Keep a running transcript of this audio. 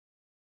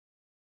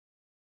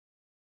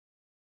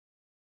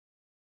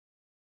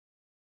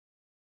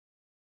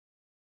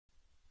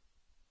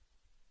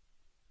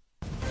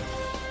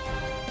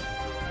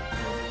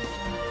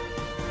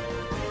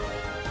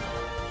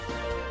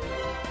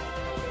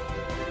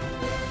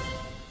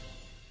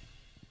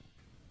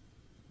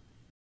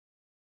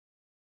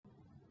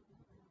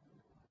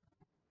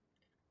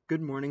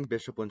Good morning,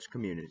 Bishop Lynch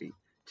community.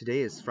 Today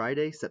is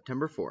Friday,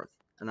 September 4th,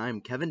 and I am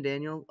Kevin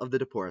Daniel of the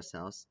dePorres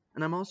House,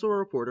 and I'm also a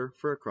reporter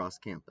for Across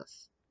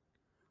Campus.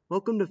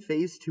 Welcome to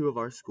Phase 2 of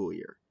our school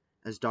year.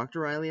 As Dr.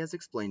 Riley has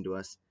explained to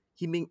us,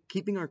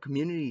 keeping our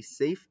community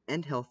safe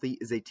and healthy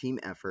is a team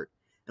effort,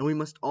 and we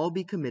must all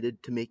be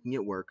committed to making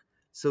it work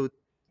so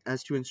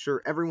as to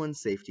ensure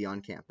everyone's safety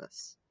on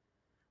campus.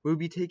 We will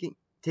be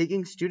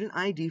taking student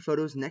ID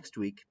photos next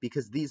week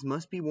because these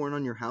must be worn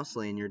on your house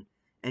lanyard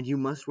and you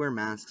must wear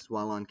masks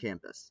while on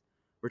campus.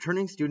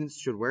 Returning students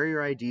should wear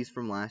your IDs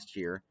from last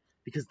year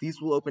because these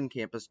will open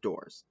campus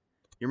doors.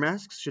 Your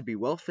masks should be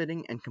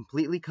well-fitting and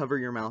completely cover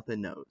your mouth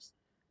and nose.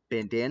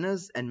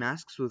 Bandanas and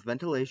masks with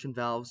ventilation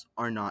valves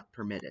are not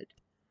permitted.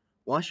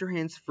 Wash your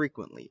hands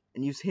frequently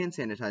and use hand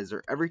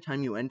sanitizer every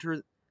time you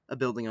enter a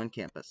building on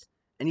campus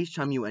and each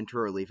time you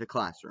enter or leave a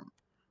classroom.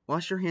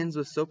 Wash your hands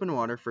with soap and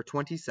water for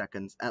 20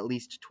 seconds at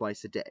least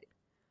twice a day.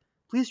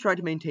 Please try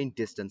to maintain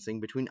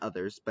distancing between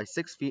others by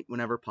 6 feet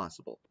whenever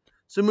possible,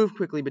 so move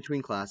quickly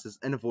between classes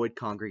and avoid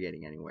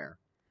congregating anywhere.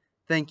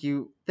 Thank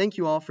you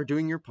all for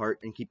doing your part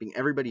in keeping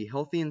everybody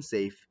healthy and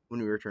safe when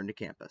we return to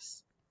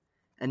campus.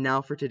 And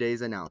now for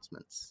today's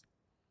announcements.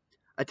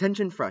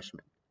 Attention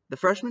freshmen. The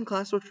freshman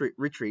class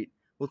retreat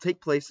will take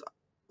place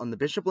on the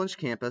Bishop Lynch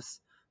campus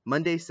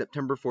Monday,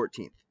 September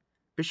 14th.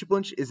 Bishop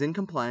Lynch is in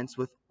compliance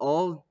with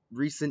all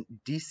recent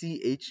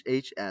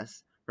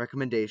DCHHS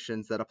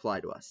recommendations that apply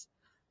to us.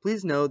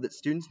 Please know that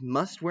students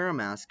must wear a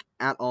mask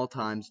at all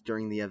times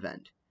during the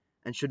event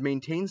and should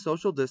maintain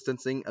social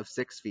distancing of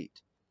 6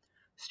 feet.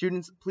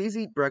 Students, please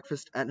eat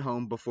breakfast at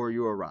home before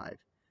you arrive.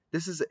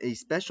 This is a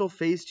special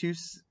Phase 2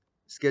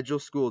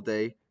 scheduled school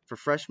day for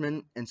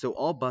freshmen, and so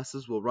all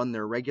buses will run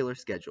their regular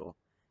schedule,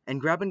 and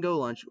grab-and-go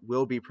lunch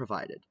will be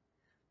provided.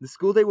 The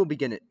school day will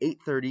begin at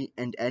 8:30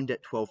 and end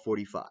at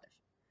 12:45.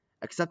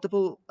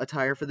 Acceptable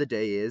attire for the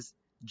day is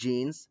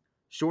jeans,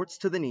 shorts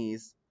to the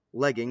knees,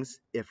 leggings,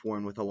 if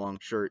worn with a long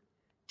shirt,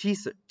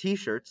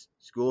 t-shirts,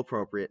 school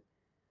appropriate,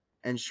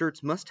 and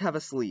shirts must have a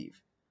sleeve.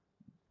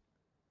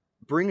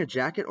 Bring a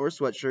jacket or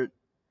sweatshirt,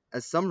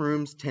 as some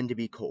rooms tend to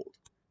be cold.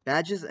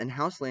 Badges and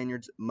house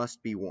lanyards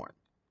must be worn.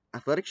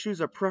 Athletic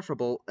shoes are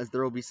preferable as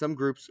there will be some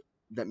groups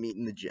that meet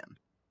in the gym.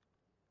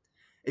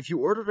 If you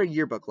ordered a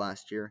yearbook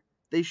last year,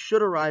 they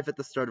should arrive at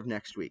the start of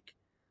next week.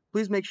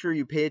 Please make sure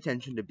you pay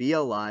attention to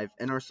BLLive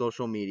and our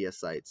social media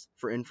sites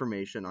for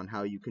information on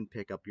how you can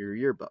pick up your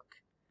yearbook.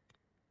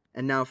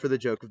 And now for the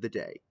joke of the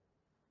day.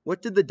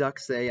 What did the duck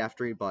say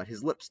after he bought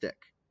his lipstick?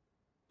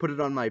 Put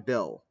it on my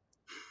bill.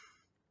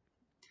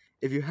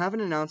 If you have an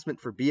announcement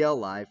for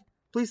BLLive,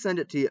 please send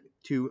it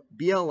to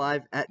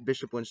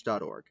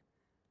BLLive@bishoplynch.org.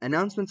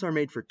 Announcements are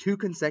made for 2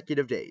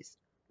 consecutive days,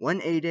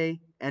 one A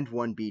day and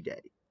one B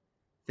day.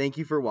 Thank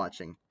you for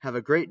watching. Have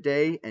a great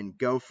day and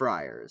go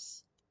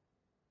Friars!